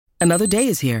Another day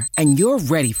is here, and you're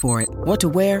ready for it. What to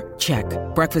wear? Check.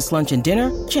 Breakfast, lunch, and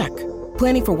dinner? Check.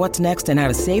 Planning for what's next and how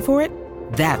to save for it?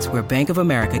 That's where Bank of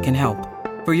America can help.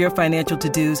 For your financial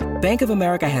to-dos, Bank of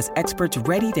America has experts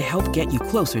ready to help get you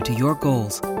closer to your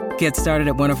goals. Get started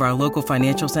at one of our local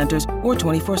financial centers or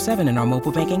 24/7 in our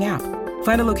mobile banking app.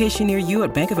 Find a location near you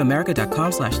at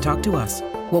bankofamerica.com/talktous.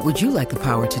 What would you like the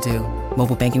power to do?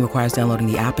 Mobile banking requires downloading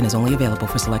the app and is only available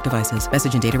for select devices.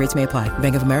 Message and data rates may apply.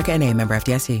 Bank of America N.A., member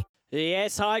FDIC.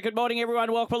 Yes, hi, good morning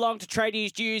everyone. Welcome along to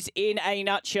Tradies News in a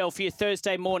nutshell for your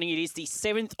Thursday morning. It is the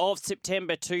 7th of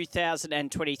September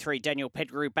 2023. Daniel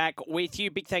Pettigrew back with you.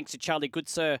 Big thanks to Charlie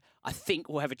Goodsir. I think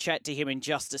we'll have a chat to him in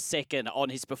just a second on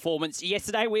his performance.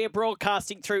 Yesterday we are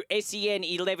broadcasting through SEN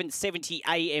 1170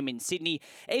 AM in Sydney,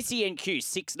 SENQ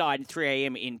 693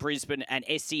 AM in Brisbane and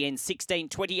SEN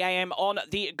 1620 AM on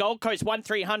the Gold Coast.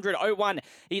 1300 01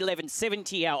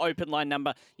 1170 our open line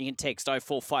number. You can text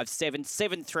 0457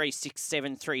 736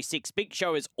 736. Big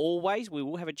show as always. We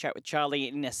will have a chat with Charlie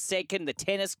in a second. The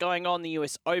tennis going on, the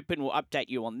US Open. We'll update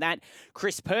you on that.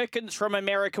 Chris Perkins from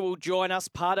America will join us.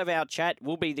 Part of our chat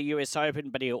will be the US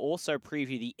Open, but he'll also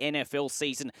preview the NFL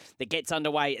season that gets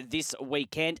underway this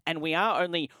weekend. And we are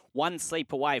only one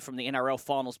sleep away from the NRL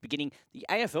finals beginning. The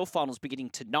AFL finals beginning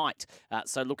tonight.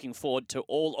 So looking forward to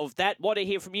all of that. Want to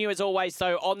hear from you as always,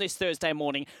 though, on this Thursday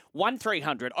morning.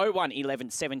 1300 01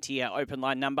 1170 our open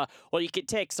line number. Or you can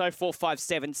text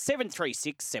 0457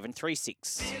 736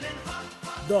 736.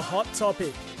 The hot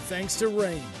topic, thanks to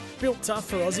Rheem. Built tough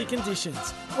for Aussie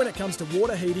conditions. When it comes to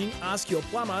water heating, ask your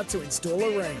plumber to install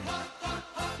a Rheem.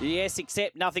 Yes,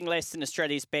 except nothing less than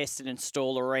Australia's best and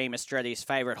install a Rheem, Australia's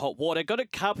favourite hot water. Got a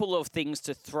couple of things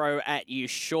to throw at you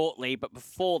shortly, but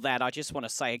before that, I just want to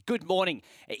say good morning.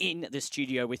 In the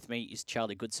studio with me is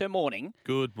Charlie Goodsir. Morning.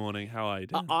 Good morning. How are you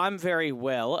doing? I'm very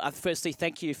well. Firstly,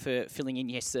 thank you for filling in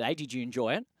yesterday. Did you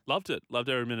enjoy it? Loved it. Loved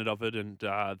every minute of it, and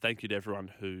thank you to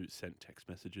everyone who sent text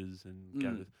messages and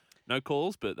gathered. No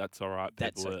calls, but that's all right.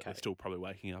 People are still probably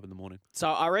waking up in the morning. So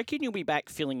I reckon you'll be back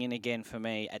filling in again for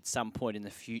me at some point in the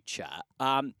future.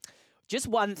 Just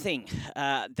one thing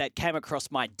that came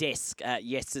across my desk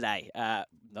yesterday,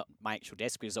 not my actual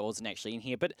desk because I wasn't actually in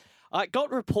here, but I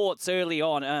got reports early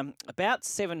on, about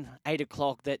 7, 8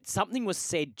 o'clock, that something was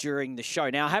said during the show.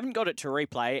 Now, I haven't got it to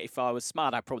replay. If I was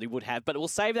smart, I probably would have, but we'll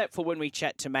save that for when we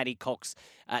chat to Maddie Cox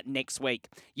next week.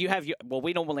 You have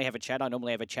we normally have a chat. I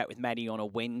normally have a chat with Maddie on a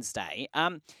Wednesday.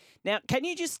 Now, can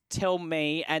you just tell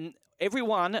me and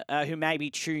everyone who may be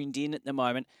tuned in at the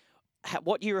moment,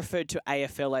 what you referred to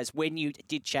AFL as when you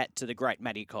did chat to the great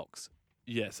Maddie Cox?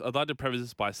 Yes, I'd like to preface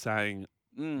this by saying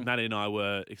Maddie and I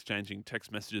were exchanging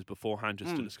text messages beforehand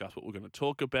just to discuss what we're going to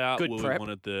talk about, where we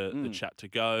wanted the chat to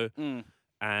go.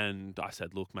 And I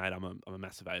said, look, mate, I'm a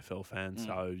massive AFL fan,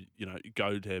 so,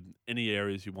 go to any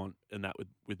areas you want and that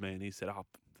with me. And he said, oh,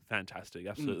 fantastic,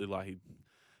 absolutely.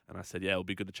 And I said, yeah, it'll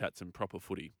be good to chat some proper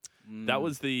footy. That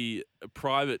was the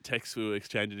private text we were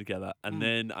exchanging together. And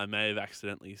then I may have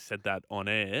accidentally said that on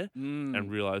air and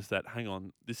realised that, hang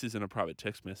on, this isn't a private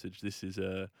text message. This is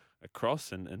a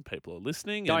cross and people are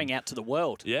listening. Going out to the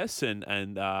world. Yes, and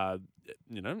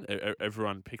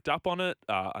everyone picked up on it.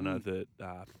 I know that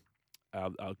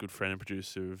our good friend and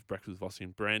producer of Breakfast with Vossi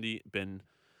and Brandy, Ben,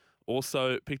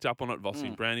 also picked up on it. Vossi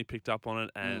and Brandy picked up on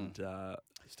it and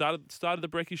started the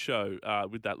Brekkie show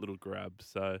with that little grab.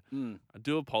 So I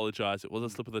do apologise. It was a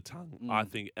slip of the tongue. I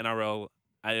think NRL,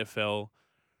 AFL,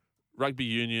 rugby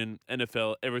union,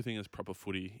 NFL, everything is proper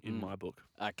footy in my book.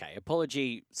 Okay,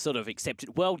 apology sort of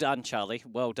accepted. Well done, Charlie.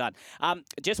 Well done.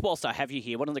 Just whilst I have you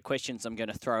here, one of the questions I'm going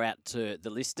to throw out to the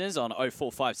listeners on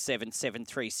 0457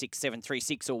 736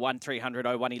 736 or 1300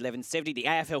 01 1170. The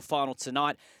AFL final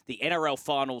tonight, the NRL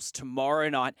finals tomorrow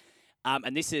night.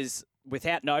 And this is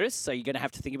without notice, so you're going to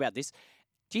have to think about this.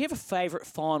 Do you have a favourite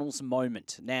finals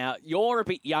moment? Now, you're a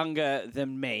bit younger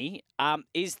than me.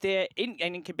 Is there, and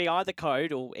it can be either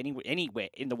code or anywhere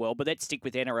in the world, but let's stick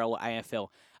with NRL or AFL,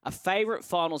 a favourite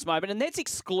finals moment, and let's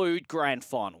exclude grand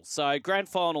finals. So grand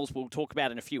finals we'll talk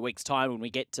about in a few weeks' time when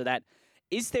we get to that.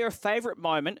 Is there a favourite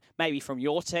moment, maybe from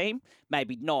your team,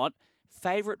 maybe not,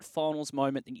 favourite finals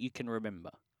moment that you can remember?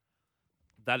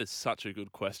 That is such a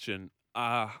good question.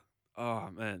 Oh,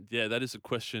 man. Yeah, that is a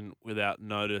question without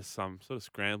notice. I'm sort of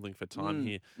scrambling for time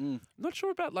here. I'm not sure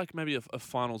about maybe a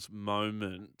finals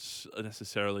moment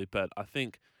necessarily, but I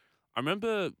think I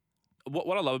remember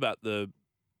what I love about the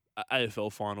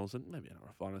AFL finals and maybe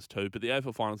NRL finals too, but the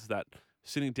AFL finals is that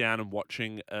sitting down and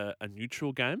watching a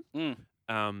neutral game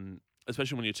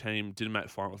especially when your team didn't make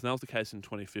finals. And that was the case in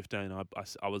 2015.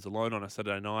 I was alone on a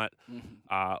Saturday night.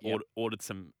 Ordered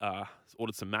some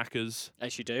Maccas.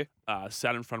 As you do.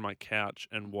 Sat in front of my couch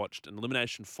and watched an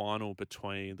elimination final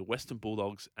between the Western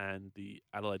Bulldogs and the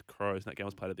Adelaide Crows. And that game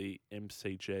was played at the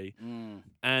MCG.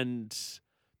 And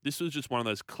this was just one of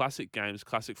those classic games,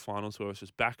 classic finals where it was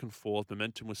just back and forth.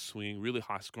 Momentum was swinging, really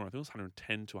high scoring. I think it was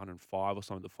 110 to 105 or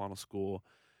something, the final score.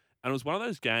 And it was one of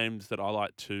those games that I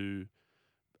like to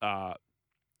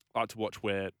watch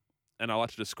where, and I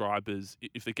like to describe as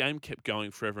if the game kept going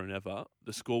forever and ever,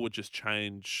 the score would just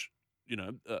change,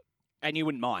 and you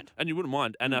wouldn't mind.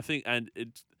 And I think,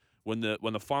 it's when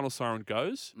the final siren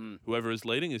goes, whoever is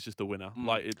leading is just the winner.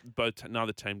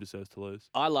 Neither team deserves to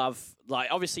lose. I love,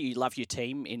 obviously you love your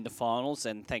team in the finals,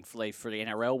 and thankfully for the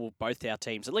NRL, both our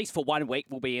teams, at least for 1 week,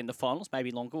 will be in the finals. Maybe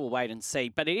longer, we'll wait and see.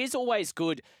 But it is always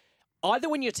good, either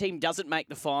when your team doesn't make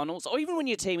the finals or even when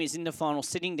your team is in the finals,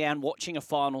 sitting down watching a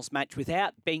finals match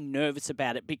without being nervous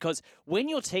about it. Because when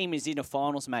your team is in a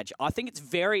finals match, I think it's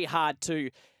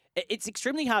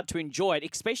extremely hard to enjoy it,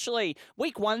 especially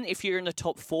week one. If you're in the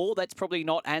top four, that's probably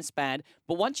not as bad.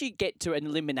 But once you get to an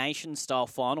elimination style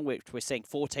final, which we're seeing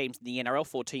 4 teams in the NRL,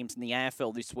 4 teams in the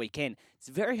AFL this weekend, it's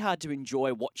very hard to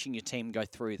enjoy watching your team go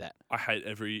through that. I hate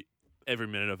every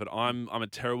minute of it. I'm a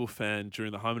terrible fan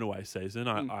during the home and away season.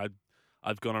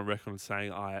 I've gone on record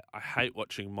saying I hate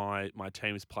watching my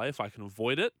teams play. If I can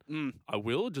avoid it, I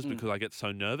will, just because I get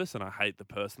so nervous and I hate the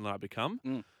person that I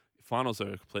become. Finals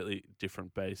are a completely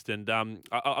different beast. And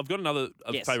I've got another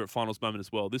favourite finals moment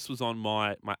as well. This was on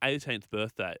my 18th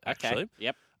birthday, actually. Okay.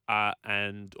 Yep.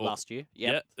 Last year.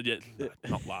 Yep. Yeah,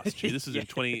 not last year. This is in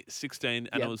 2016,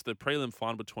 and it was the prelim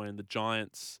final between the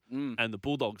Giants and the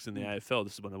Bulldogs in the AFL.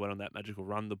 This is when they went on that magical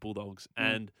run, the Bulldogs.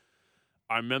 And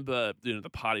I remember, the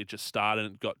party just started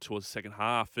and got towards the second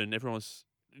half, and everyone was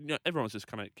just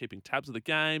kind of keeping tabs of the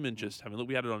game and just having a look.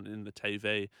 We had it on in the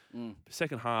TV.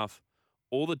 Second half,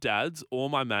 all the dads, all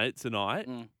my mates and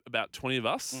I, about 20 of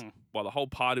us, while the whole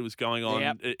party was going on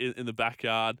in the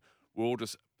backyard, we're all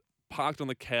just parked on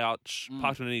the couch,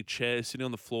 parked on any chair, sitting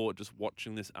on the floor, just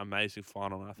watching this amazing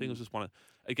final. And I think it was just one of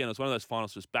those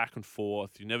finals just back and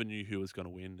forth. You never knew who was going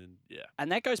to win. And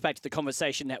that goes back to the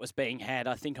conversation that was being had,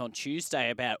 I think, on Tuesday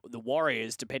about the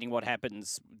Warriors, depending what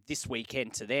happens this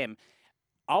weekend to them.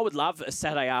 I would love a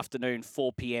Saturday afternoon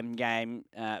 4 p.m. game,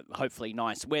 hopefully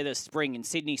nice weather, spring in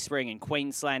Sydney, spring in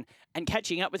Queensland, and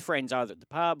catching up with friends either at the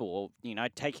pub or,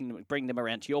 bring them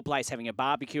around to your place, having a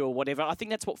barbecue or whatever. I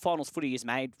think that's what finals footy is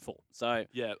made for. So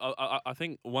yeah, I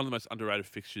think one of the most underrated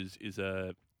fixtures is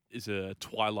a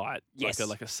twilight,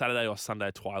 like a Saturday or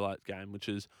Sunday twilight game, which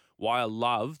is why I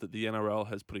love that the NRL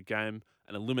has put an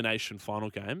elimination final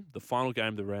game, the final game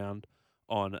of the round,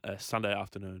 on a Sunday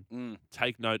afternoon.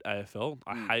 Take note, AFL.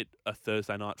 I hate a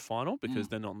Thursday night final because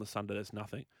then on the Sunday there's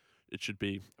nothing. It should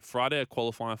be Friday a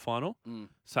qualifying final,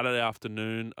 Saturday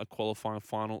afternoon a qualifying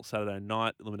final, Saturday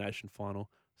night elimination final,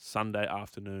 Sunday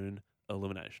afternoon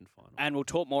elimination final. And we'll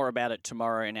talk more about it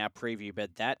tomorrow in our preview,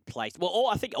 but that place... Well,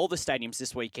 I think all the stadiums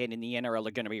this weekend in the NRL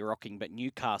are going to be rocking, but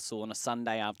Newcastle on a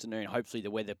Sunday afternoon, hopefully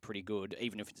the weather pretty good.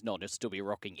 Even if it's not, it'll still be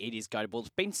rocking. It is going to... Well,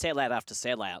 it's been sellout after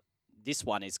sellout. This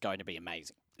one is going to be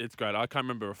amazing. It's great. I can't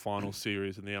remember a final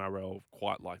series in the NRL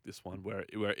quite like this one, where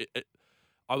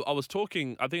I was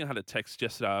talking. I think I had a text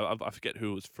yesterday. I forget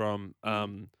who it was from,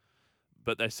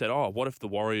 but they said, "Oh, what if the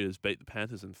Warriors beat the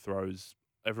Panthers and throws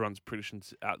everyone's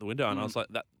predictions out the window?" And I was like,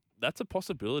 "That's a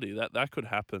possibility. That could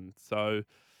happen." So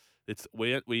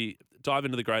we dive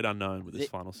into the great unknown with this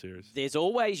final series. There's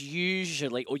always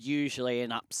usually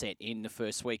an upset in the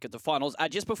first week of the finals.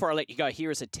 Just before I let you go,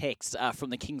 here is a text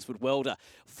from the Kingswood Welder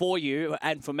for you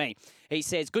and for me. He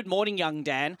says, "Good morning, young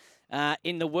Dan.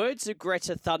 In the words of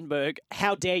Greta Thunberg,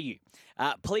 how dare you?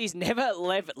 Please never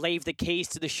leave the keys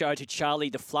to the show to Charlie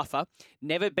the Fluffer.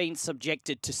 Never been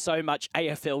subjected to so much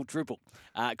AFL dribble.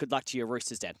 Good luck to your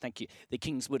Roosters, Dan." Thank you, the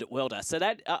Kingswood Welder. So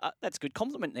that's a good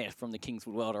compliment there from the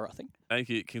Kingswood Welder, I think. Thank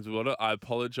you, Kingswood Welder. I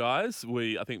apologise.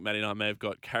 I think Maddie and I may have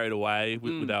got carried away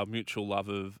with our mutual love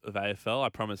of AFL. I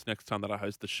promise next time that I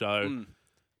host the show...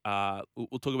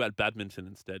 we'll talk about badminton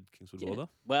instead, Kingswood Welder.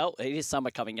 Well, it is summer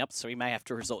coming up, so we may have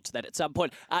to resort to that at some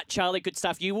point. Charlie, good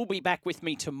stuff. You will be back with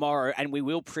me tomorrow, and we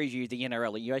will preview the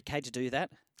NRL. Are you okay to do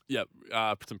that? Yeah,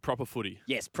 some proper footy.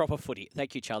 Yes, proper footy.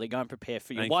 Thank you, Charlie. Go and prepare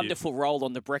for your Thank wonderful role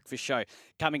on The Breakfast Show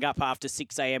coming up after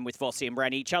 6 a.m. with Vossi and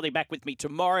Brandy. Charlie, back with me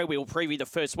tomorrow. We will preview the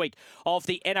first week of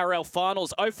the NRL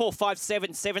Finals.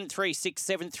 0457 736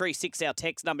 736, our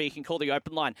text number. You can call the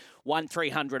open line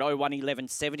 1300 01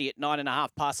 1170 at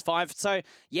 5:09. So,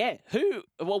 yeah,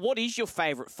 what is your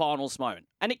favourite finals moment?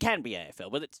 And it can be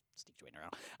AFL, but let's stick to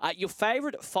NRL. Your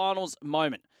favourite finals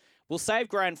moment? We'll save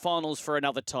grand finals for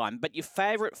another time, but your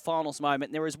favourite finals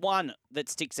moment, there is one that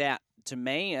sticks out to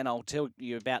me, and I'll tell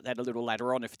you about that a little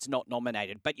later on if it's not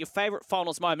nominated. But your favourite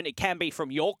finals moment, it can be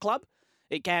from your club.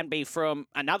 It can be from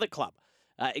another club.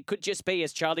 It could just be,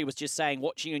 as Charlie was just saying,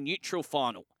 watching a neutral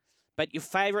final. But your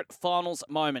favourite finals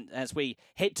moment as we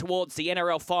head towards the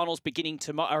NRL finals beginning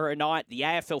tomorrow night, the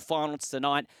AFL finals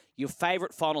tonight, your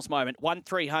favourite finals moment,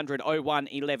 1300 01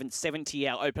 1170,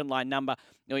 our open line number,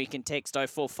 or you can text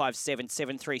 0457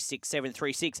 736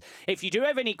 736. If you do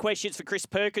have any questions for Chris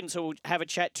Perkins, who we'll have a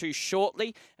chat to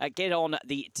shortly, get on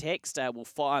the text. We'll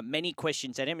fire many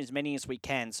questions at him, as many as we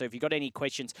can. So if you've got any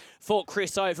questions for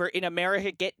Chris over in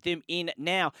America, get them in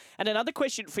now. And another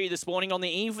question for you this morning on the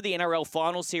eve of the NRL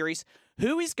final series,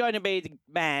 who is going to be the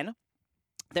man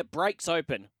that breaks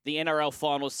open the NRL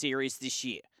final series this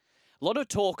year? A lot of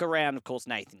talk around, of course,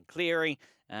 Nathan Cleary,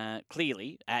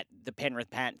 clearly at the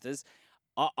Penrith Panthers.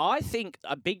 I think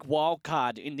a big wild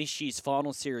card in this year's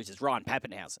final series is Ryan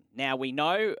Papenhuyzen. Now, we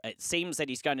know it seems that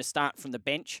he's going to start from the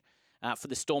bench for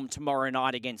the Storm tomorrow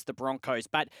night against the Broncos.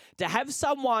 But to have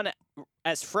someone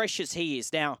as fresh as he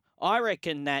is, now, I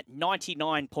reckon that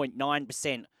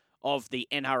 99.9% of the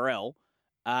NRL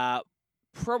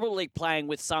probably playing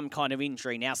with some kind of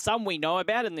injury. Now, some we know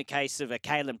about in the case of a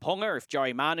Kalen Ponga. If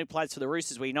Joey Manu plays for the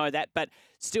Roosters, we know that. But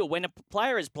still, when a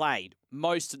player has played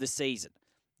most of the season,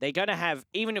 they're going to have,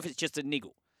 even if it's just a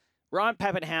niggle. Ryan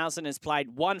Papenhuyzen has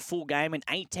played one full game and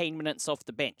 18 minutes off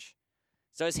the bench.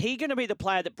 So is he going to be the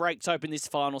player that breaks open this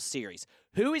final series?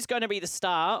 Who is going to be the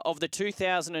star of the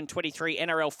 2023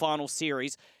 NRL final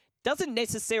series? Doesn't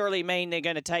necessarily mean they're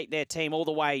going to take their team all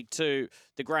the way to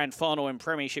the grand final and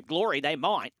premiership glory. They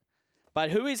might. But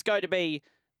who is going to be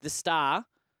the star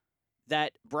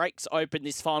that breaks open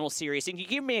this final series? And you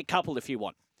give me a couple if you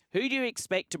want. Who do you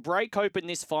expect to break open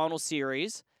this final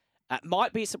series?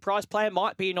 Might be a surprise player,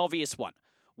 might be an obvious one.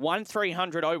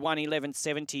 1300 01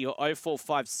 1170 or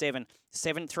 0457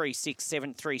 736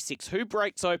 736. Who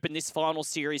breaks open this final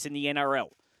series in the NRL?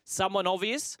 Someone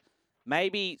obvious?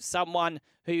 Maybe someone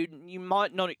who you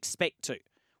might not expect to.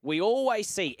 We always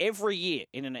see, every year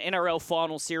in an NRL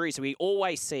final series, we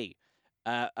always see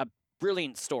a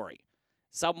brilliant story.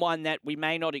 Someone that we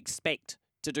may not expect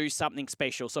to do something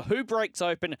special. So who breaks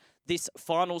open this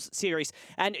finals series?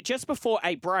 And just before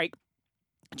a break,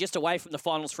 just away from the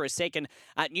finals for a second,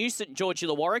 new St George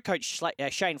Illawarra coach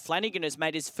Shane Flanagan has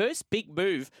made his first big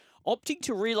move, opting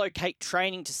to relocate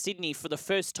training to Sydney for the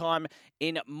first time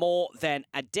in more than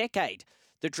a decade.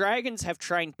 The Dragons have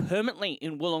trained permanently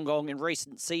in Wollongong in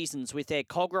recent seasons, with their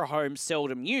Cogra home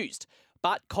seldom used.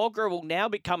 But Cogra will now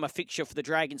become a fixture for the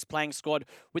Dragons playing squad,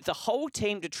 with the whole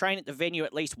team to train at the venue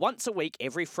at least once a week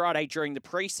every Friday during the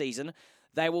pre-season.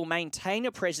 They will maintain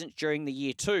a presence during the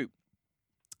year too.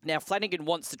 Now, Flanagan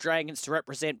wants the Dragons to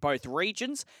represent both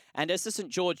regions, and as the St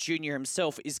George Junior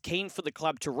himself is keen for the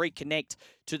club to reconnect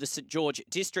to the St George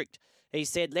district. He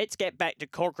said, let's get back to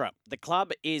Cogra. The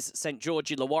club is St George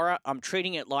Illawarra. I'm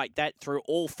treating it like that through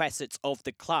all facets of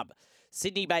the club.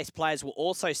 Sydney-based players will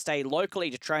also stay locally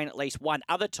to train at least one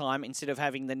other time instead of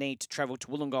having the need to travel to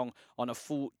Wollongong on a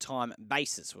full-time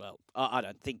basis. Well, I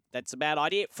don't think that's a bad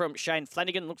idea from Shane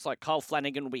Flanagan. Looks like Kyle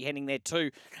Flanagan will be heading there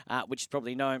too, which is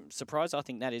probably no surprise. I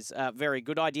think that is a very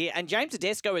good idea. And James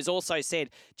Tedesco has also said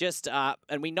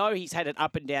and we know he's had an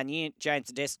up and down year, James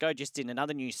Tedesco, just in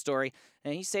another news story,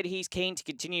 and he said he's keen to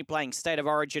continue playing State of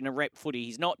Origin and rep footy.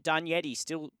 He's not done yet. He's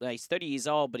 30 years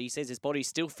old, but he says his body's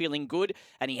still feeling good,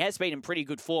 and he has been in pretty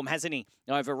good form, hasn't he,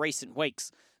 over recent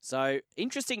weeks? So,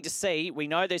 interesting to see. We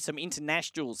know there's some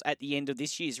internationals at the end of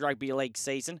this year's rugby league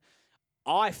season.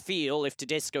 I feel if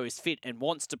Tedesco is fit and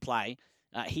wants to play,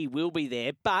 he will be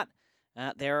there. But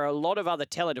there are a lot of other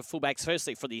talented fullbacks.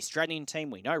 Firstly, for the Australian team,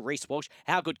 we know Reece Walsh,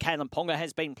 how good Kalen Ponga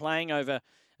has been playing over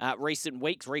recent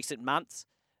weeks, recent months.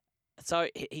 So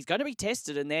he's going to be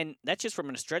tested, and then that's just from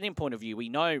an Australian point of view. We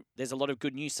know there's a lot of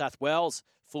good New South Wales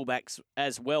fullbacks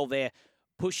as well there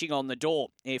pushing on the door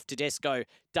if Tedesco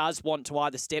does want to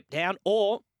either step down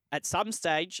or at some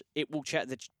stage it will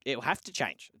have to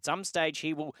change. At some stage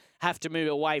he will have to move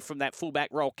away from that fullback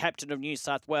role, captain of New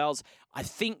South Wales. I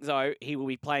think, though, he will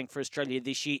be playing for Australia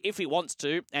this year if he wants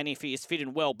to and if he is fit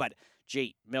and well. But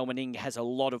gee, Melbourne Ing has a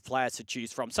lot of players to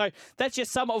choose from. So that's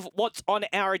just some of what's on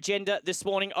our agenda this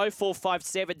morning.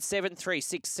 0457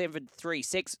 736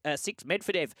 736.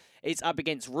 Medvedev is up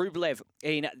against Rublev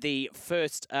in the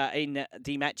first in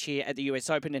the match here at the US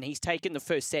Open, and he's taken the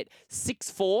first set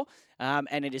 6-4.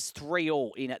 And it is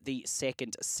 3-all in the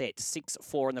second set.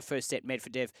 6-4 in the first set,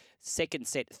 Medvedev. Second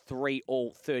set,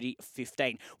 3-all,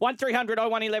 30-15. 1300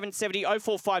 01 1170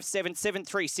 0457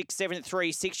 736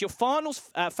 736. Your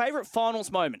finals, favourite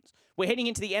finals moments. We're heading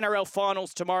into the NRL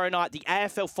finals tomorrow night, the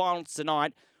AFL finals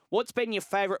tonight. What's been your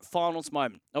favourite finals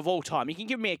moment of all time? You can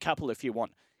give me a couple if you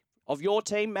want. Of your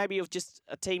team, maybe of just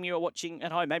a team you were watching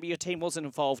at home. Maybe your team wasn't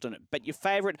involved in it. But your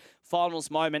favourite finals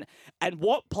moment. And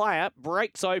what player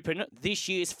breaks open this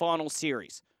year's final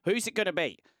series? Who's it going to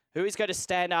be? Who is going to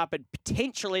stand up and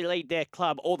potentially lead their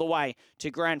club all the way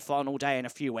to grand final day in a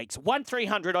few weeks?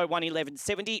 1300 01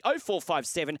 1170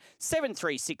 0457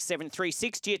 736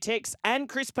 736 to your text. And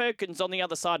Chris Perkins on the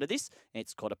other side of this.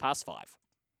 It's 5:15.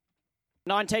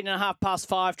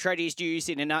 5:19, Tradies news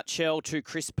in a nutshell to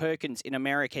Chris Perkins in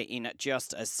America in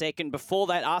just a second. Before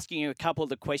that, asking you a couple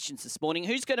of the questions this morning.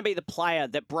 Who's going to be the player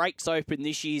that breaks open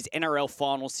this year's NRL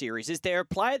final series? Is there a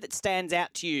player that stands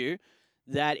out to you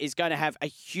that is going to have a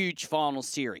huge final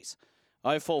series?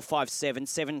 0457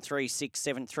 736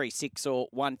 736 or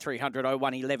 1300 01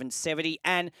 1170.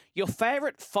 And your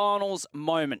favourite finals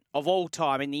moment of all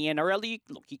time in the NRL.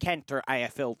 You can throw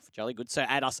AFL, jolly good, so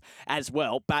add us as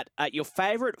well. But your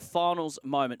favourite finals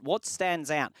moment, what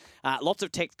stands out? Lots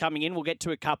of text coming in. We'll get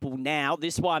to a couple now.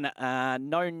 This one,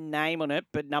 no name on it,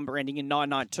 but number ending in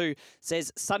 992,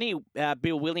 says Sonny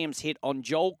Bill Williams hit on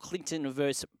Joel Clinton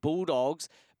versus Bulldogs.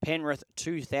 Penrith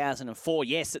 2004.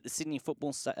 Yes, at the Sydney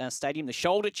Football Stadium. The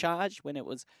shoulder charge when it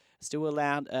was still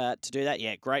allowed to do that.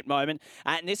 Yeah, great moment.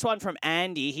 And this one from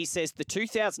Andy. He says the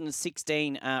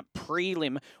 2016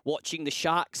 prelim watching the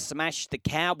Sharks smash the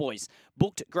Cowboys.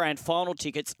 Booked grand final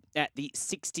tickets at the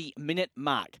 60-minute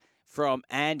mark. From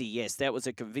Andy, yes, that was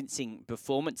a convincing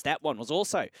performance. That one was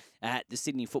also at the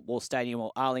Sydney Football Stadium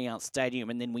or Allianz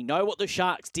Stadium. And then we know what the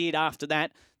Sharks did after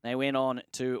that. They went on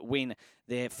to win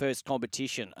their first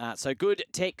competition. So good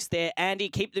text there. Andy,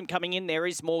 keep them coming in. There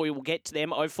is more. We will get to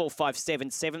them.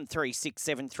 0457 736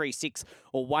 736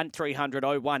 or 1300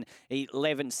 01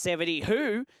 1170.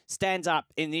 Who stands up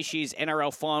in this year's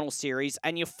NRL final series?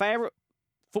 And your favourite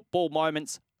football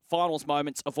moments, finals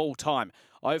moments of all time?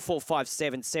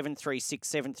 0457 736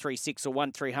 736 or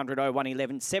 1300 01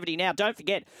 1170. Now, don't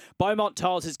forget, Beaumont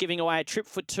Tiles is giving away a trip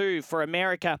for two for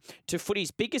America to footy's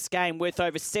biggest game worth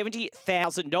over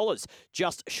 $70,000.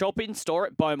 Just shop in store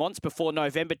at Beaumont's before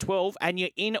November 12 and you're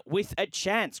in with a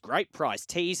chance. Great price.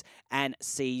 T's and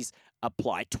C's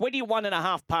apply.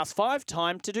 5:21,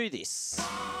 time to do this.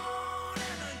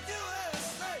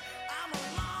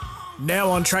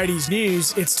 Now on Tradies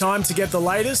News, it's time to get the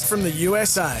latest from the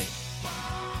USA.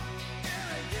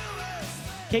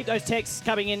 Keep those texts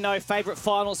coming in, though. Favourite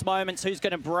finals moments, who's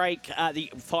going to break the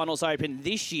finals open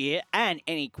this year, and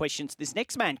any questions to this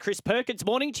next man, Chris Perkins.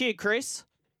 Morning to you, Chris.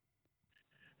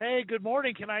 Hey, good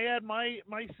morning. Can I add my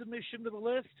submission to the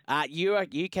list?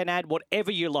 You can add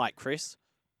whatever you like, Chris.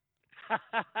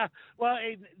 Well,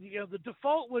 the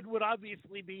default would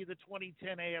obviously be the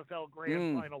 2010 AFL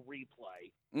Grand Final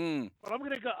replay. But I'm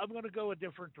going to go a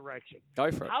different direction. Go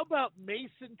for it. How about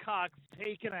Mason Cox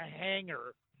taking a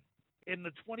hanger in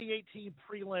the 2018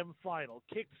 prelim final?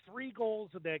 Kicked 3 goals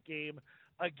in that game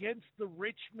against the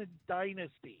Richmond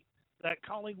Dynasty that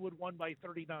Collingwood won by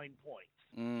 39 points.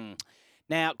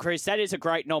 Now, Chris, that is a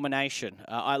great nomination.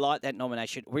 I like that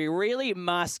nomination. We really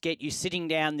must get you sitting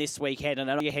down this weekend,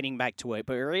 and I know you're heading back to work,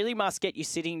 but we really must get you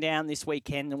sitting down this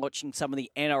weekend and watching some of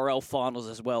the NRL finals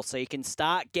as well, so you can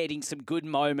start getting some good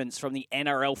moments from the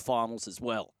NRL finals as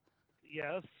well.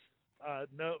 Yes.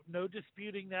 No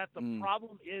disputing that. The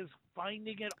problem is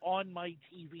finding it on my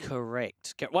TV.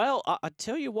 Correct. Well, I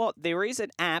tell you what, there is an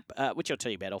app, which I'll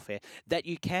tell you about off air, that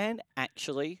you can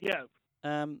actually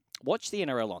watch the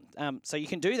NRL on. So you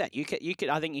can do that. You could.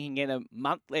 I think you can get a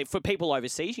monthly, for people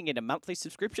overseas, you can get a monthly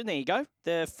subscription. There you go.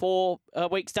 The 4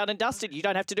 weeks done and dusted. You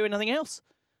don't have to do anything else.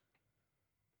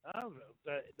 Oh,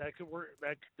 that could work.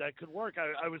 That could work.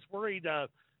 I was worried.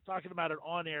 Talking about it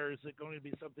on air, is it going to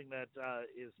be something that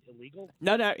is illegal?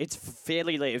 No, it's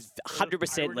fairly legal. It's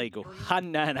 100% legal.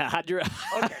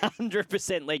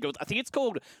 100% legal. I think it's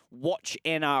called Watch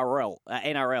NRL.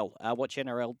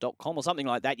 WatchNRL.com or something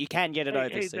like that. You can get it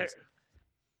overseas.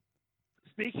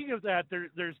 Speaking of that,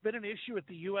 there's been an issue at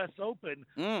the U.S. Open.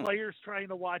 Players trying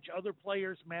to watch other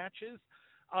players' matches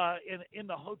in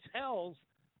the hotels.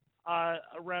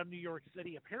 around New York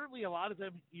City. Apparently, a lot of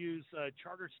them use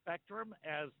Charter Spectrum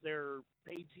as their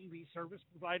pay TV service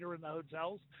provider in the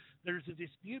hotels. There's a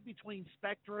dispute between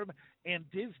Spectrum and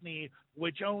Disney,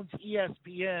 which owns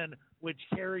ESPN, which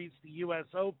carries the U.S.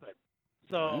 Open.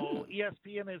 So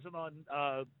ESPN isn't on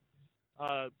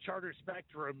Charter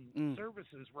Spectrum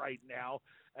services right now,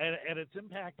 and it's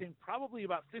impacting probably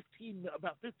about 15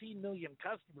 million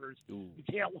customers who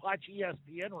can't watch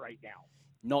ESPN right now.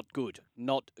 Not good.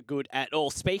 Not good at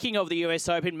all. Speaking of the US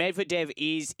Open, Medvedev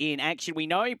is in action. We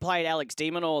know he played Alex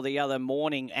de Minaur the other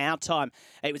morning, our time.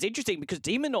 It was interesting because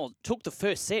de Minaur took the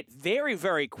first set very,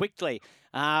 very quickly.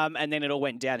 And then it all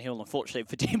went downhill, unfortunately,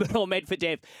 for de Minaur.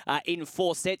 Medvedev in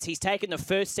 4 sets. He's taken the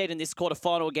first set in this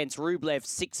quarterfinal against Rublev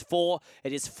 6-4.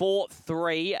 It is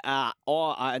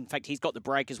 4-3. In fact, he's got the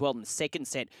break as well in the second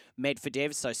set,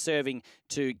 Medvedev. So serving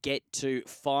to get to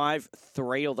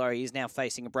 5-3, although he is now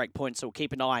facing a break point. So we'll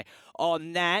keep an eye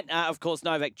on that. Of course,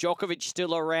 Novak Djokovic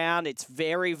still around. It's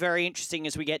very, very interesting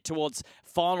as we get towards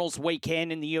finals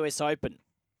weekend in the US Open.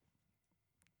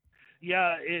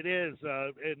 Yeah, it is.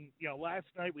 And, last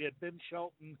night we had Ben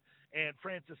Shelton and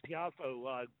Francis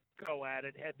Tiafoe go at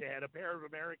it head-to-head, a pair of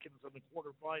Americans in the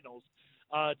quarterfinals.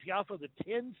 Tiafoe, the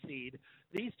 10 seed.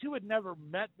 These two had never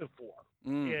met before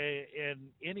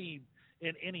in any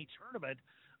tournament.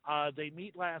 They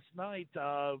meet last night.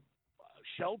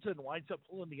 Shelton winds up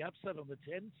pulling the upset on the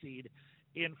 10 seed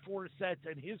in 4 sets,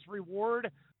 and his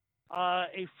reward,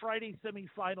 a Friday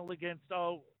semifinal against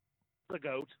the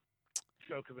GOAT,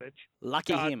 Djokovic.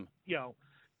 Lucky him.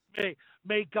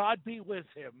 May God be with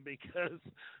him because,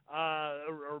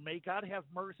 or may God have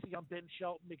mercy on Ben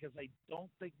Shelton because I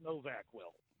don't think Novak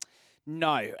will.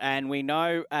 No, and we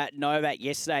know Novak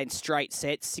yesterday in straight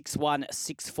sets, 6-1,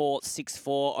 6-4,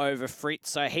 6-4 over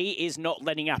Fritz. So he is not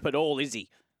letting up at all, is he?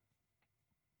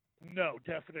 No,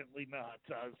 definitely not.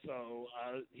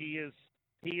 He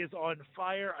is on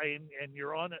fire, and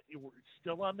you're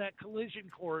still on that collision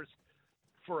course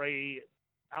for a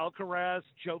Alcaraz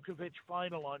Djokovic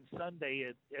final on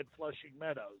Sunday at Flushing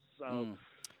Meadows. So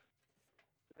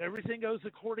everything goes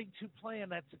according to plan.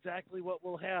 That's exactly what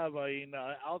we'll have.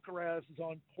 Alcaraz is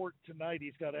on court tonight.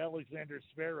 He's got Alexander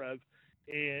Zverev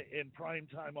in prime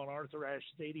time on Arthur Ashe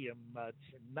Stadium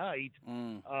tonight.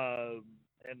 I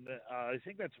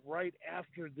think that's right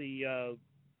after the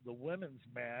women's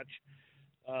match.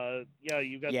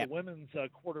 You've got the women's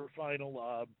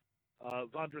quarterfinal.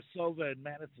 Vondrasova and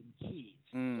Madison Keys.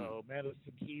 So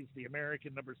Madison Keys, the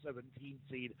American number 17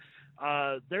 seed,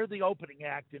 they're the opening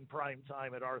act in prime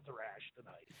time at Arthur Ashe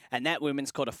tonight. And that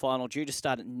women's quarterfinal due to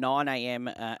start at 9 a.m.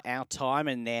 Our time,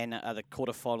 and then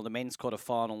the men's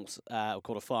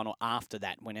quarterfinal after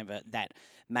that, whenever that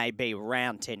may be,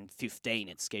 around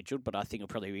 10:15 it's scheduled, but I think it'll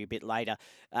probably be a bit later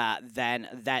than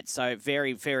that. So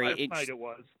very, very interesting. Last night it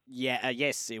was. Yeah,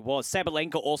 yes, it was.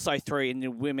 Sabalenka also through in the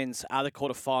women's other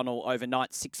quarterfinal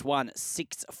overnight, 6-1,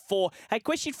 6-4. Hey,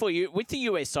 question for you. With the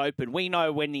US Open, we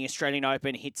know when the Australian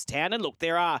Open hits town, and look,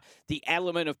 there are the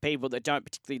element of people that don't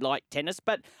particularly like tennis,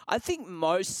 but I think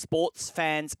most sports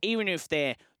fans, even if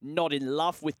they're not in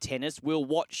love with tennis, will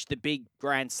watch the big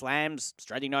Grand Slams,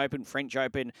 Australian Open, French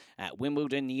Open,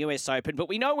 Wimbledon, the US Open. But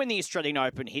we know when the Australian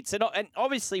Open hits, and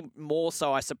obviously more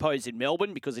so, I suppose, in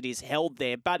Melbourne because it is held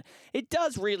there. But it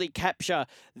does really capture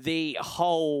the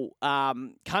whole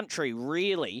country,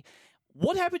 really.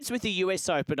 What happens with the US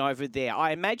Open over there? I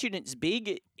imagine it's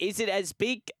big. Is it as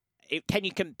big? Can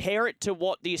you compare it to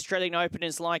what the Australian Open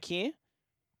is like here?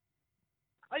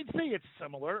 I'd say it's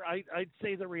similar. I'd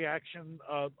say the reaction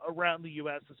around the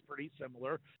U.S. is pretty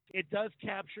similar. It does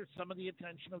capture some of the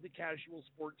attention of the casual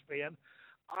sports fan.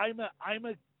 I'm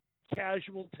a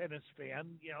casual tennis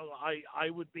fan. I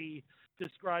would be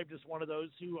described as one of those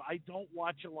who I don't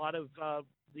watch a lot of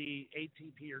the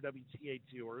ATP or WTA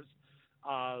tours,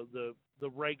 the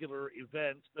regular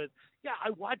events. But yeah, I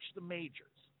watch the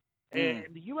majors.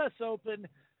 And the U.S. Open,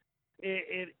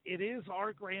 it is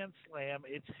our Grand Slam.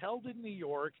 It's held in New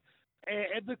York,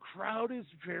 and the crowd is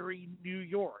very New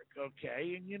York,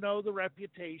 okay? And the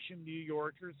reputation New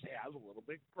Yorkers have, a little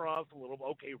bit gruff, a little,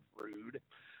 rude.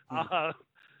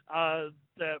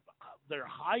 They're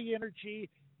high energy.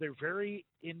 They're very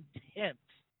intense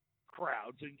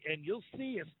crowds. And you'll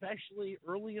see, especially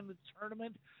early in the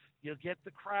tournament, you'll get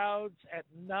the crowds at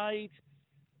night,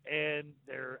 and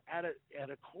they're at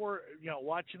a court,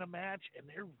 watching a match, and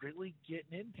they're really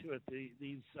getting into it.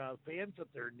 These fans up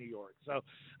there in New York. So,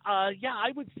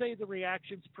 I would say the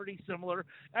reaction's pretty similar.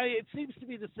 It seems to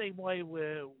be the same way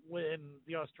when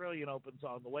the Australian Open's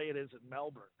on, the way it is in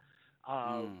Melbourne.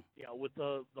 With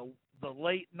the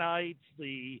late nights,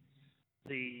 the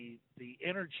the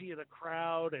energy of the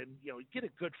crowd, and get a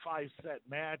good 5-set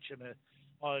match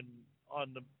on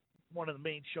the one of the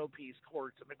main showpiece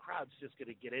courts, and the crowd's just going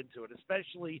to get into it,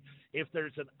 especially if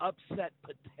there's an upset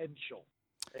potential.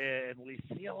 And we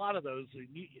see a lot of those.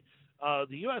 The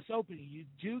U.S. Open, you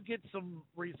do get some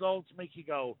results make you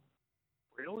go,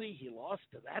 really? He lost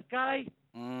to that guy?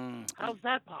 How's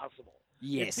that possible?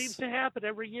 Yes. It seems to happen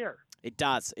every year. It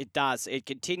does. It does. It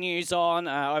continues on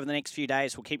over the next few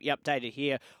days. We'll keep you updated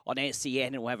here on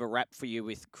SEN, and we'll have a wrap for you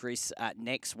with Chris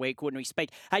next week when we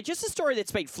speak. Hey, just a story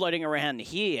that's been floating around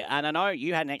here, and I know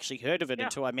you hadn't actually heard of it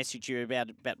until I messaged you about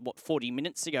 40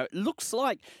 minutes ago. It looks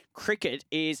like cricket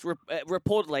is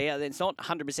reportedly, it's not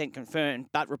 100% confirmed,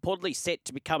 but reportedly set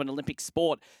to become an Olympic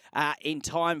sport in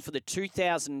time for the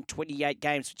 2028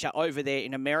 games, which are over there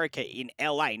in America, in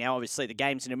LA. Now, obviously, the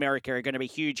games in America are going to be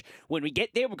huge when we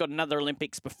get there. We've got another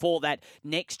Olympics before that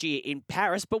next year in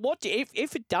Paris. But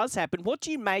if it does happen, what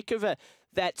do you make of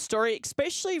that story,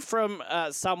 especially from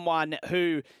someone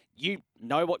who you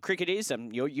know what cricket is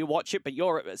and you watch it, but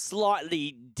you're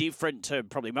slightly different to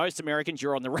probably most Americans.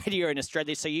 You're on the radio in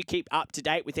Australia, so you keep up to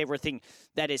date with everything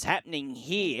that is happening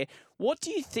here. What do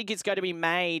you think is going to be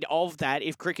made of that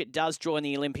if cricket does join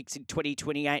the Olympics in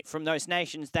 2028 from those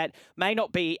nations that may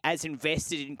not be as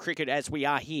invested in cricket as we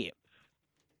are here?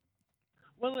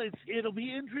 Well, it'll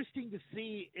be interesting to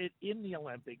see it in the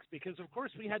Olympics because, of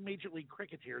course, we had Major League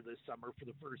Cricket here this summer for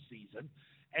the first season,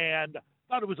 and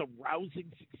thought it was a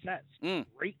rousing success.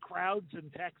 Great crowds in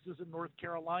Texas and North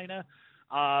Carolina,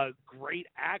 great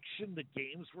action. The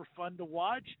games were fun to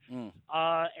watch,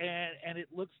 and it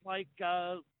looks like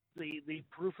the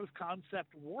proof of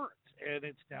concept worked, and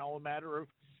it's now a matter of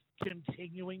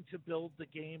continuing to build the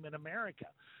game in America.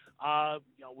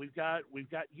 We've got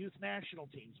youth national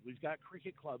teams. We've got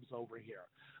cricket clubs over here.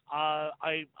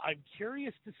 I'm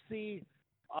curious to see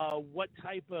what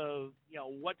type of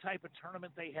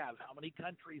tournament they have, how many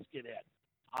countries get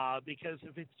in, because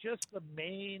if it's just the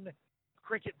main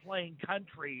cricket playing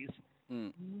countries,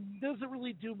 doesn't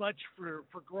really do much for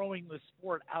growing the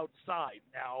sport outside.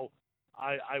 Now,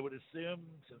 I would assume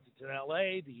since it's in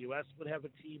LA, the U.S. would have a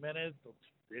team in it.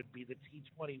 It'd be the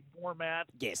T20 format.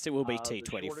 Yes, it will be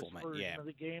T20 format. Yeah. Of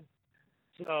the game.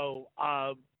 So,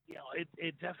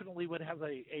 it definitely would have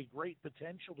a great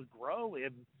potential to grow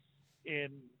in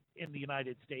the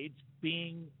United States,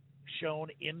 being shown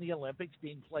in the Olympics,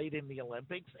 being played in the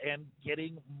Olympics, and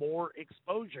getting more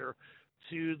exposure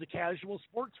to the casual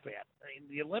sports fan. I mean,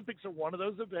 the Olympics are one of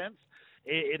those events.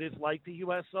 It is like the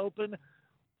U.S. Open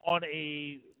on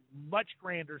a much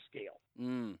grander scale.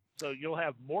 So you'll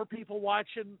have more people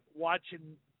watching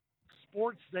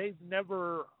sports they've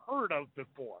never heard of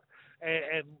before.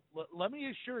 And let me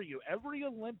assure you, every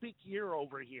Olympic year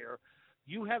over here,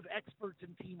 you have experts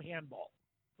in team handball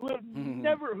who have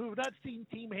not seen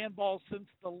team handball since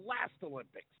the last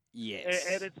Olympics. Yes.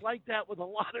 And it's like that with a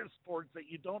lot of sports that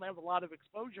you don't have a lot of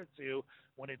exposure to.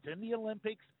 When it's in the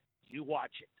Olympics, you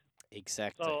watch it.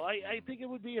 Exactly. So I think it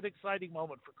would be an exciting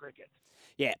moment for cricket.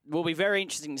 Yeah, will be very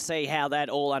interesting to see how that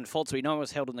all unfolds. We know it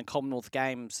was held in the Commonwealth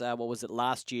Games,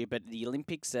 last year, but the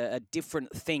Olympics are a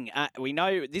different thing. We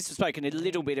know this was spoken a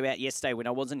little bit about yesterday when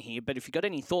I wasn't here, but if you've got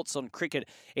any thoughts on cricket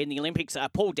in the Olympics,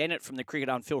 Paul Dennett from the Cricket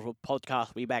Unfiltered podcast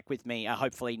will be back with me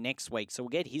hopefully next week, so we'll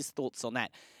get his thoughts on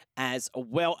that as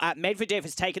well. Medvedev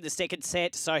has taken the second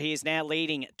set, so he is now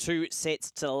leading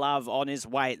 2-0 on his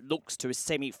way. It looks to a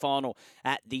semi-final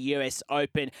at the US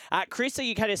Open. Chris, are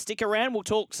you going to stick around? We'll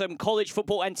talk some college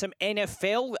football and some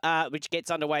NFL, which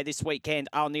gets underway this weekend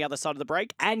on the other side of the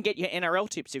break, and get your NRL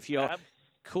tips if you're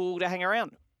cool to hang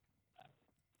around.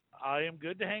 I am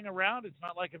good to hang around. It's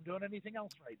not like I'm doing anything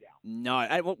else right now.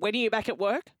 No. When are you back at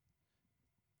work?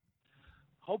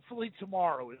 Hopefully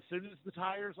tomorrow. As soon as the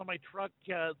tires on my truck,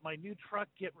 my new truck,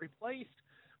 get replaced,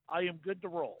 I am good to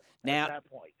roll at that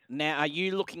point. Now, are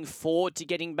you looking forward to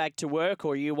getting back to work,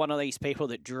 or are you one of these people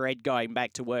that dread going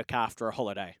back to work after a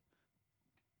holiday?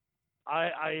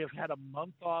 I have had a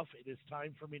month off. It is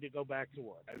time for me to go back to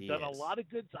work. I've done a lot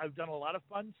of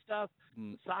fun stuff.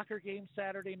 Soccer game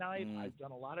Saturday night. I've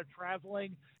done a lot of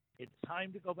traveling. It's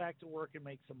time to go back to work and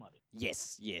make some money.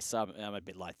 Yes, I'm a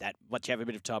bit like that. Once you have a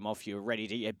bit of time off, you're ready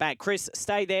to get back. Chris,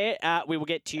 stay there. We will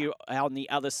get to you on the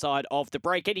other side of the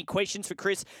break. Any questions for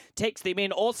Chris, text them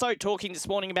in. Also talking this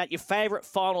morning about your favourite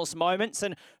finals moments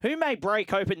and who may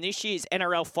break open this year's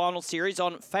NRL final series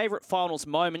on favourite finals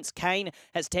moments. Kane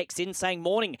has texted in saying,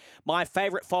 morning, my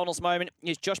favourite finals moment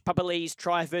is Josh Papali's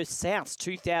try versus South's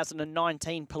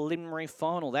 2019 preliminary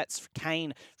final. That's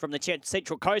Kane from the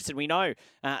Central Coast, and we know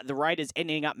the the Raiders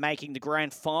ending up making the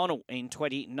grand final in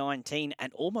 2019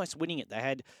 and almost winning it. They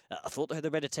had, I thought they had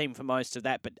the better team for most of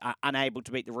that, but unable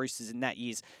to beat the Roosters in that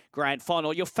year's grand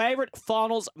final. Your favourite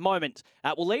finals moment?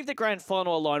 We'll leave the grand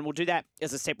final alone. We'll do that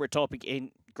as a separate topic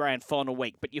in grand final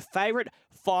week. But your favourite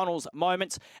finals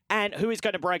moments and who is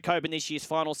going to break open this year's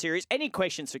final series? Any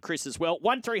questions for Chris as well?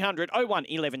 1300 01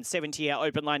 1170, our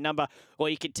open line number, or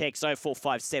you can text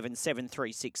 0457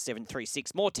 736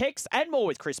 736. More texts and more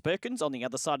with Chris Perkins on the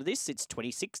other side of this. It's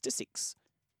 26 to 6.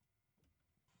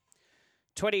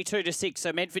 22 to 6.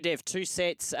 So Medvedev, 2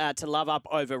 sets to love up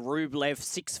over Rublev,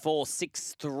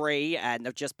 6-4, 6-3, and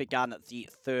they've just begun the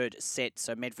third set.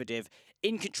 So Medvedev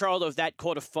in control of that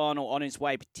quarterfinal, on his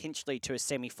way potentially to a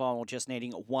semi-final, just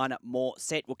needing one more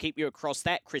set. We'll keep you across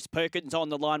that. Chris Perkins on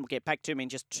the line. We'll get back to him in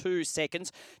just 2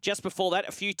 seconds. Just before that,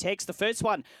 a few texts. The first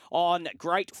one on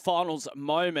great finals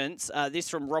moments. This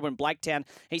from Robin Blacktown.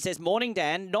 He says, "Morning,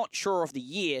 Dan. Not sure of the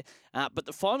year, but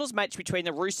the finals match between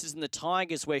the Roosters and the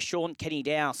Tigers, where Sean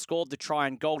Kenny-Dow scored the try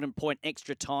in Golden Point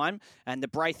extra time, and the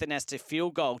Braithen has to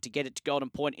field goal to get it to Golden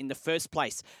Point in the first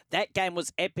place. That game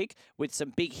was epic with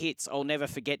some big hits. I'll never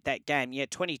forget that game." Yeah,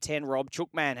 2010, Rob.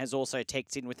 Chookman has also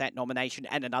texted in with that nomination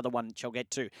and another one which I'll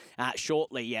get to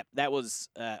shortly. Yeah, that's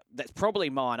probably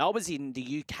mine. I was in the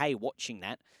UK watching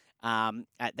that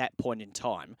at that point in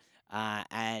time,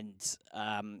 and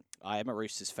I am a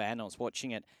Roosters fan. I was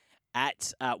watching it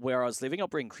at where I was living. I'll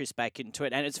bring Chris back into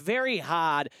it. And it's very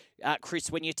hard,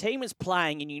 Chris, when your team is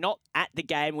playing and you're not at the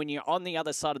game, when you're on the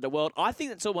other side of the world. I think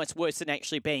that's almost worse than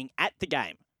actually being at the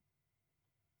game.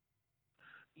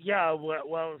 Yeah,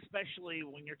 well, especially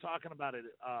when you're talking about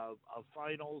a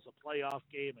finals, a playoff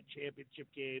game, a championship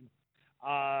game.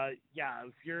 Yeah,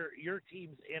 if your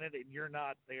team's in it and you're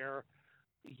not there,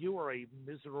 you are a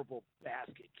miserable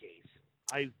basket case.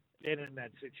 I've been in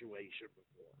that situation before.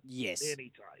 Yes. Many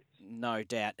times. No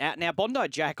doubt. Now, Bondi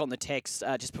Jack on the text,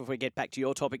 just before we get back to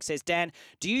your topic, says, "Dan,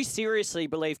 do you seriously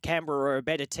believe Canberra are a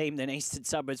better team than Eastern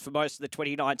Suburbs for most of the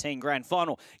 2019 grand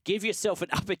final? Give yourself an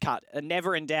uppercut.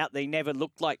 Never in doubt, they never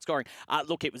looked like scoring."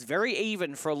 Look, it was very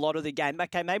even for a lot of the game.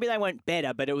 Okay, maybe they weren't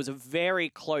better, but it was a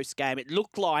very close game. It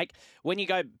looked like when you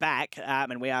go back,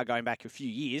 and we are going back a few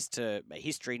years to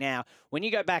history now, when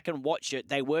you go back and watch it,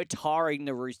 they were tiring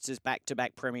the Roosters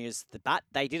back-to-back premiers, but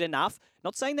they did enough.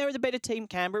 Not saying they were the better team,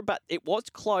 Canberra, but it was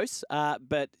close.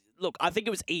 But look, I think it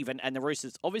was even, and the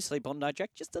Roosters, obviously, Bondi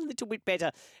Jack, just a little bit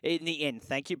better in the end.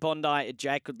 Thank you, Bondi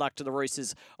Jack. Good luck to the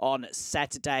Roosters on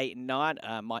Saturday night.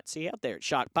 Might see you out there at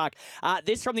Shark Park.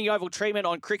 This from the Oval treatment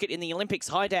on cricket in the Olympics.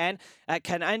 Hi, Dan.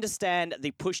 Can understand the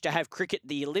push to have cricket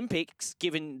the Olympics,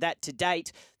 given that to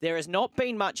date there has not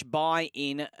been much buy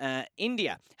in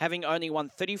India, having only won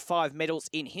 35 medals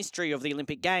in history of the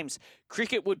Olympic Games.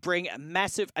 Cricket would bring a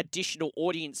massive additional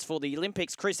audience for the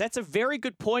Olympics. Chris, that's a very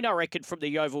good point, I reckon, from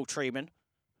the Oval treatment.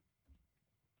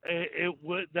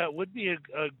 That would be a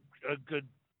good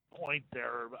point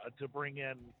there to bring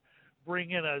in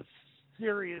a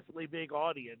seriously big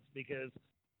audience, because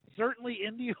certainly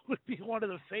India would be one of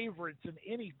the favorites in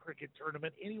any cricket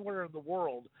tournament anywhere in the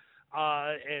world.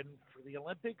 And for the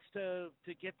Olympics to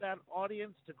get that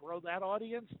audience, to grow that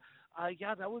audience,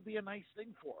 yeah, that would be a nice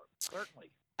thing for them,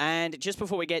 certainly. And just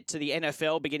before we get to the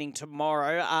NFL beginning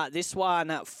tomorrow, this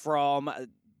one from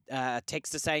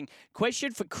texter saying,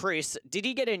 "Question for Chris, did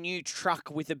he get a new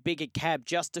truck with a bigger cab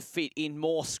just to fit in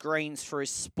more screens for his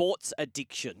sports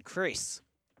addiction?" Chris?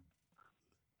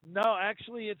 No,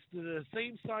 actually, it's the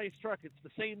same size truck. It's the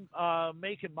same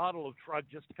make and model of truck,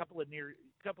 just a couple of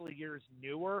years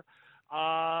newer.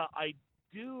 I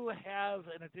do have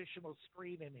an additional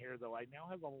screen in here, though. I now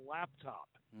have a laptop,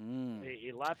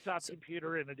 a laptop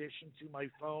computer in addition to my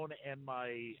phone and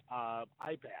my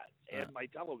iPad and my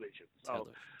television. So,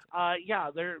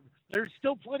 yeah, there's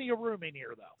still plenty of room in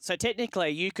here, though. So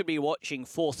technically, you could be watching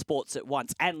 4 sports at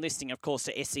once and listening, of course,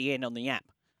 to SEN on the app.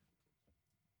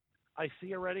 I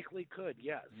theoretically could,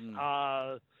 yes.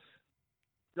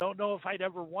 Don't know if I'd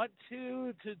ever want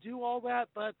to do all that,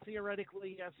 but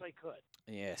theoretically, yes, I could.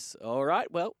 Yes. All right.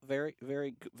 Well, very,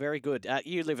 very, very good.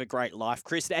 You live a great life,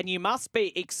 Chris, and you must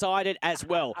be excited as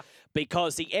well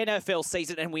because the NFL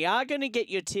season, and we are going to get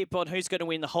your tip on who's going to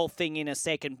win the whole thing in a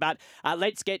second, but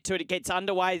let's get to it. It gets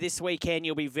underway this weekend.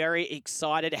 You'll be very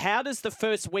excited. How does the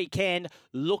first weekend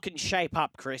look and shape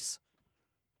up, Chris?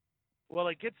 Well,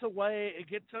 it gets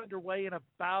underway in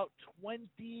about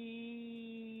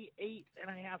 28 and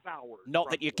a half hours. Not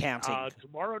roughly. That you're counting.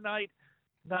 Tomorrow night,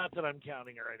 not that I'm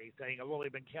counting or anything. I've only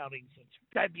been counting since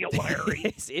February.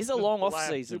 It is a long off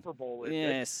season. Super Bowl.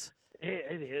 Yes.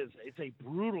 It is. It's a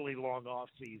brutally long off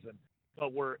season.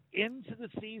 But we're into the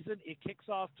season. It kicks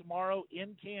off tomorrow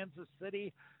in Kansas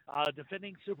City.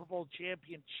 Defending Super Bowl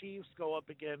champion Chiefs go up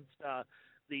against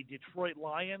the Detroit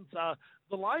Lions.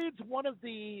 The Lions, one of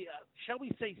the, shall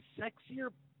we say,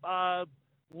 sexier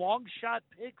long shot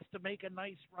picks to make a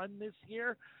nice run this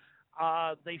year.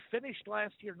 They finished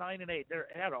last year 9-8. They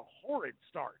had a horrid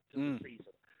start to the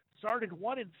season. Started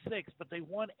 1-6, but they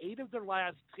won 8 of their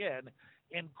last 10,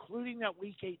 including that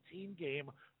Week 18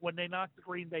 game when they knocked the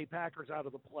Green Bay Packers out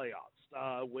of the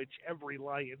playoffs, which every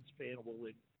Lions fan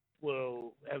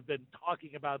will have been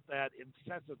talking about that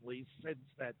incessantly since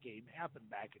that game happened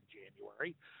back in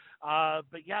January.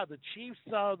 But yeah, the Chiefs,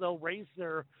 they'll raise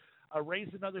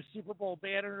another Super Bowl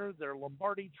banner, their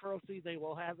Lombardi trophy. They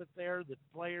will have it there. The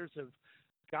players have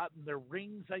gotten their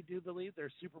rings, I do believe, their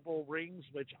Super Bowl rings,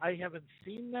 which I haven't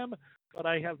seen them, but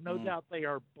I have no doubt they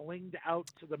are blinged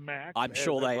out to the max. I'm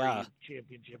sure they are.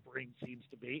 Championship ring seems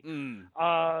to be.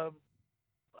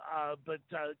 But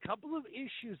a couple of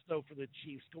issues, though, for the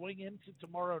Chiefs going into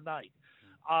tomorrow night.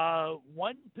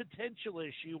 One potential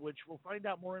issue, which we'll find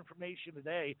out more information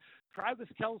today, Travis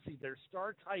Kelce, their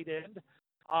star tight end,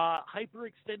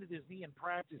 hyperextended his knee in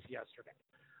practice yesterday.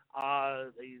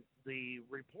 The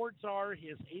reports are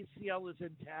his ACL is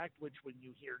intact, which when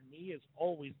you hear knee is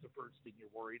always the first thing you're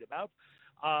worried about.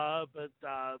 But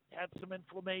had some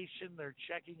inflammation. They're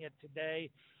checking it today.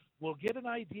 We'll get an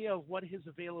idea of what his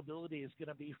availability is going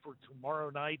to be for tomorrow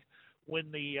night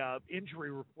when the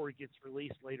injury report gets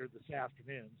released later this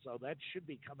afternoon. So that should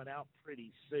be coming out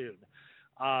pretty soon.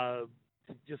 To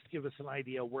just give us an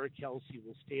idea where Kelce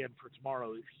will stand for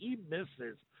tomorrow. If he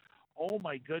misses, oh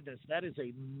my goodness, that is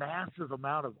a massive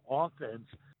amount of offense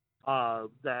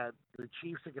that the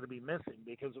Chiefs are going to be missing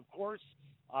because, of course,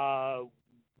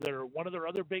 they're one of their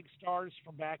other big stars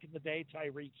from back in the day,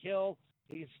 Tyreek Hill.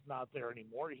 He's not there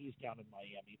anymore. He's down in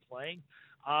Miami playing.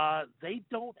 They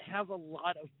don't have a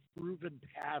lot of proven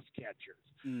pass catchers.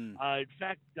 In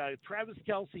fact, Travis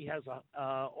Kelce has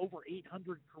over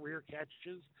 800 career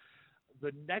catches.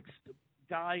 The next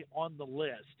guy on the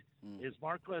list is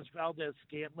Marquez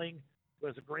Valdez-Scantling, who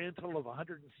has a grand total of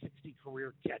 160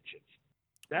 career catches.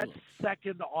 That's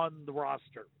second on the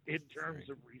roster in terms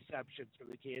of receptions for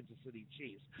the Kansas City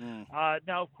Chiefs.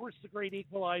 Now, of course, the great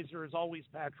equalizer is always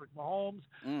Patrick Mahomes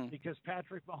because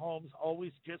Patrick Mahomes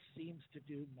always just seems to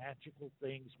do magical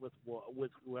things with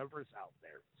whoever's out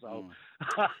there. So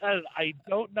I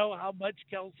don't know how much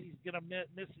Kelce's going to miss.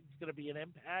 It's going to be an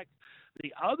impact.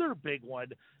 The other big one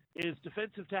is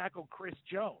defensive tackle Chris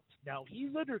Jones. Now,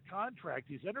 he's under contract.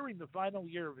 He's entering the final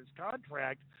year of his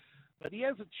contract, but he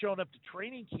hasn't shown up to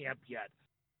training camp yet.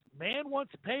 Man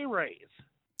wants a pay raise,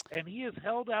 and he is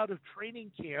held out of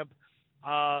training camp,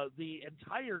 the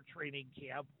entire training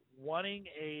camp, wanting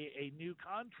a new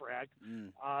contract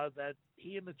that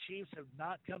he and the Chiefs have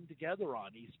not come together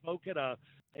on. He spoke at a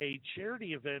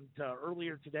charity event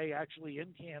earlier today, actually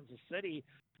in Kansas City,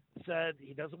 said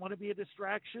he doesn't want to be a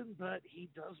distraction, but he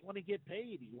does want to get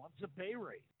paid. He wants a pay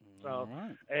raise. So,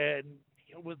 and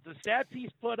with the stats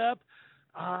he's put up,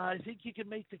 I think you can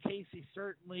make the case he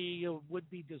certainly would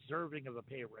be deserving of a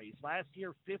pay raise. Last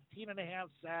year, 15.5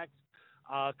 sacks,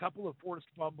 a couple of forced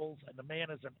fumbles, and the man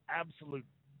is an absolute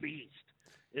beast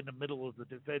in the middle of the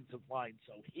defensive line.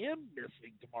 So him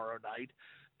missing tomorrow night,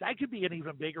 that could be an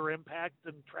even bigger impact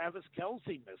than Travis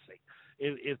Kelce missing.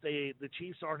 If the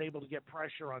Chiefs aren't able to get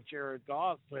pressure on Jared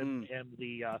Goff and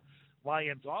the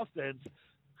Lions offense,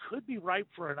 could be ripe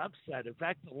for an upset. In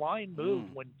fact, the line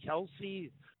moved when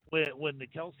the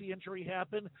Kelce injury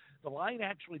happened. The line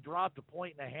actually dropped 1.5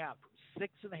 points from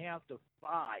 6.5 to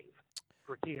 5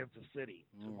 for Kansas City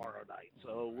tomorrow night.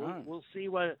 So we'll see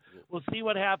what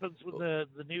happens when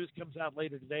the news comes out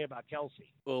later today about Kelce.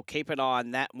 We'll keep an eye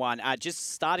on that one.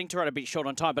 Just starting to run a bit short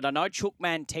on time, but I know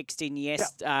Chookman texted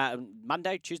in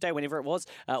Monday, Tuesday, whenever it was,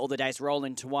 all the days roll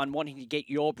into one, wanting to get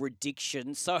your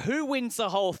predictions. So who wins the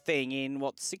whole thing in,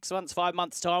 6 months, 5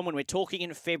 months' time when we're talking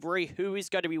in February? Who is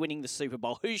going to be winning the Super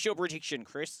Bowl? Who's your prediction,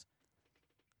 Chris?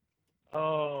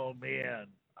 Oh, man.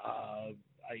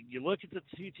 You look at the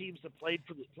two teams that played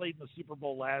in the Super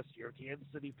Bowl last year, Kansas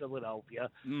City, Philadelphia.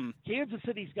 Kansas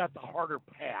City's got the harder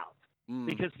path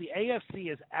because the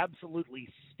AFC is absolutely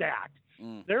stacked.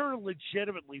 There are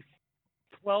legitimately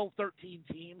 12, 13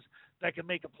 teams that can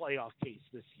make a playoff case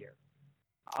this year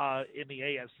in the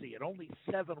AFC, and only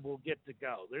 7 will get to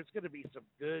go. There's going to be some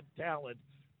good talent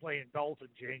playing golf in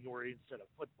January instead of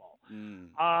football.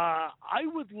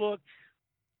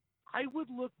 I would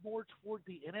look more toward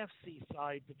the NFC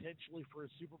side potentially for a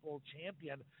Super Bowl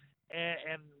champion,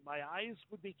 and my eyes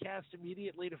would be cast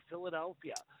immediately to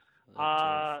Philadelphia.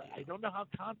 I don't know how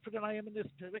confident I am in this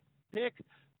pick,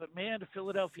 But, man, the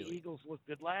Philadelphia Eagles looked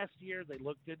good last year. They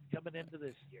looked good coming into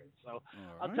this year. So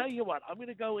I'll tell you what, I'm going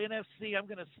to go NFC. I'm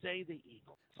going to say the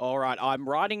Eagles. All right, I'm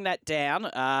writing that down,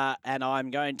 and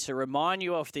I'm going to remind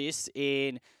you of this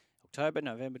in October,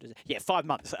 November, December. Yeah, 5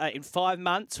 months. In 5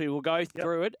 months, we will go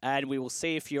through it, and we will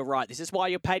see if you're right. This is why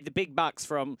you're paid the big bucks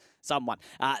from someone.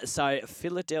 So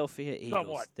Philadelphia Eagles.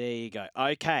 Somewhat. There you go.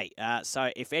 Okay. So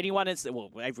if anyone is,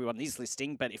 well, everyone is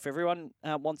listening, but if everyone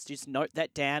wants to just note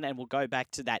that down, and we'll go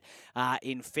back to that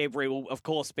in February. We'll, of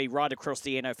course, be right across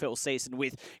the NFL season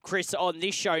with Chris on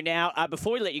this show. Now,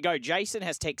 before we let you go, Jason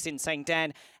has texted in saying,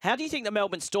 Dan, how do you think the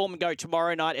Melbourne Storm go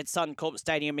tomorrow night at Suncorp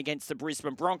Stadium against the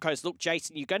Brisbane Broncos? Look,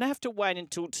 Jason, you're going to have to wait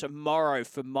until tomorrow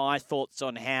for my thoughts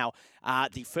on how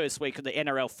the first week of the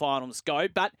NRL finals go.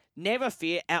 But never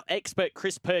fear, our expert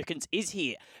Chris Perkins is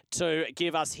here to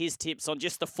give us his tips on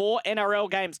just the 4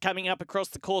 NRL games coming up across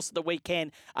the course of the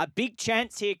weekend. A big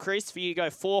chance here, Chris, for you to go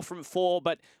 4 from 4,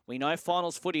 but we know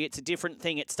finals footy, it's a different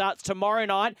thing. It starts tomorrow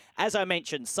night, as I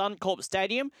mentioned, Suncorp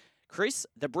Stadium. Chris,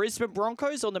 the Brisbane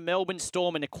Broncos on the Melbourne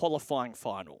Storm in a qualifying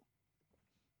final?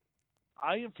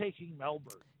 I am taking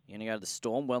Melbourne. You're going to go to the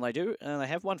Storm? Well, they do. They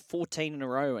have won 14 in a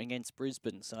row against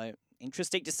Brisbane, so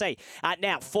interesting to see.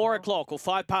 Now, 4 o'clock or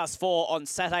 4 on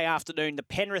Saturday afternoon, the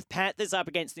Penrith Panthers up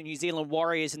against the New Zealand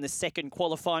Warriors in the second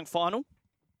qualifying final.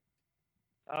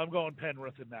 I'm going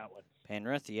Penrith in that one.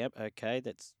 Penrith, yep, okay.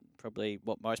 That's probably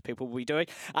what most people will be doing.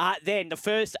 Then the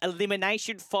first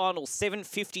elimination final,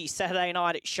 7:50 Saturday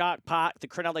night at Shark Park. The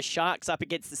Cronulla Sharks up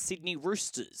against the Sydney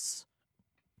Roosters.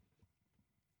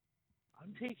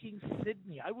 I'm taking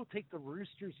Sydney. I will take the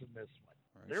Roosters in this one.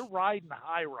 They're riding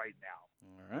high right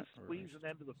now. All right. Squeezing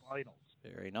into the finals.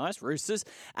 Very nice, Roosters.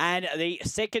 And the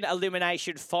second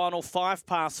elimination final, 4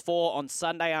 on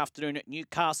Sunday afternoon at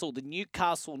Newcastle. The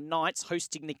Newcastle Knights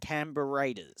hosting the Canberra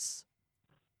Raiders.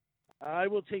 I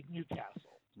will take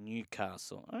Newcastle.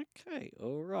 Newcastle. Okay,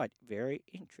 all right. Very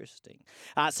interesting.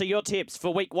 So your tips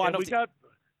for week 1 of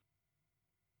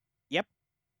Yep.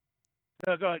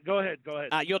 No, go ahead.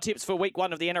 Your tips for week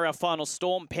 1 of the NRL final,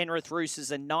 Storm, Penrith,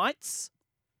 Roosters and Knights?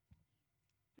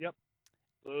 Yep.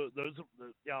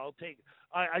 I'll take.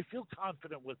 I feel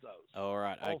confident with those. All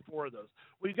right. All 4 of those.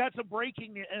 We've got some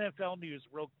breaking NFL news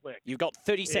real quick. You've got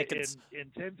 30 seconds. In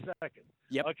 10 seconds.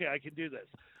 Yep. Okay, I can do this.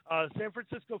 San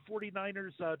Francisco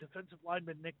 49ers defensive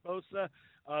lineman Nick Bosa,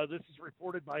 this is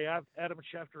reported by Adam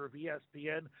Schefter of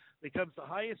ESPN, becomes the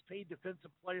highest paid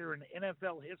defensive player in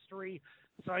NFL history,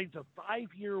 signs a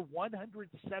 5-year,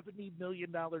 $170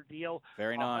 million deal.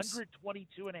 Very nice.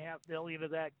 $122.5 million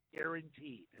of that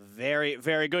guaranteed. Very,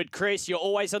 very good. Chris, you're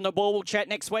always on the ball. We'll chat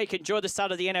next week. Enjoy the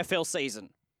start of the NFL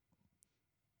season.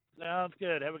 Sounds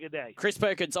good. Have a good day. Chris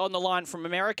Perkins on the line from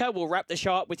America. We'll wrap the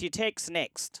show up with your text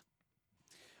next.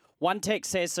 One text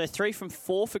says, so 3 from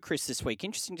 4 for Chris this week.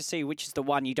 Interesting to see which is the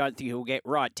one you don't think he'll get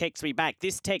right. Text me back.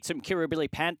 This text from Kirribilli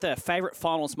Panther. Favourite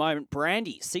finals moment,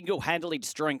 Brandy. Single-handedly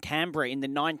destroying Canberra in the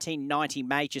 1990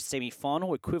 major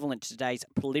semi-final, equivalent to today's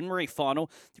preliminary final.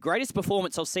 The greatest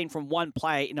performance I've seen from one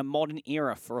player in a modern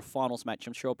era for a finals match.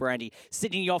 I'm sure Brandy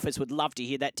sitting in the office would love to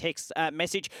hear that text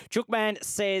message. Chookman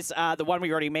says the one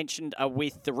we already mentioned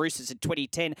with the Roosters in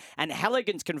 2010 and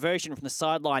Halligan's conversion from the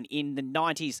sideline in the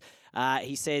 90s.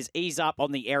 He says, ease up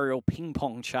on the aerial ping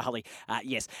pong, Charlie.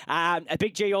 Yes. A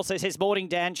Big G also says, morning,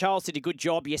 Dan. Charles did a good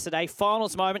job yesterday.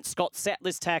 Finals moment, Scott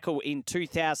Sattler's tackle in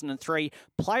 2003.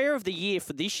 Player of the year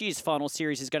for this year's final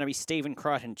series is going to be Stephen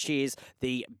Crichton. Cheers,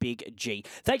 the Big G.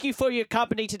 Thank you for your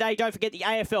company today. Don't forget the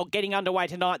AFL getting underway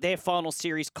tonight. Their final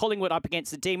series, Collingwood up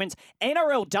against the Demons.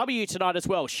 NRLW tonight as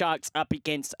well. Sharks up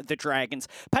against the Dragons.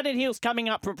 Patton Hill's coming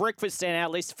up for breakfast and our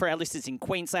list for our listeners in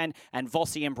Queensland and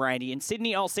Vossi and Brandy in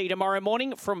Sydney. I'll see you tomorrow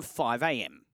morning from 5 a.m.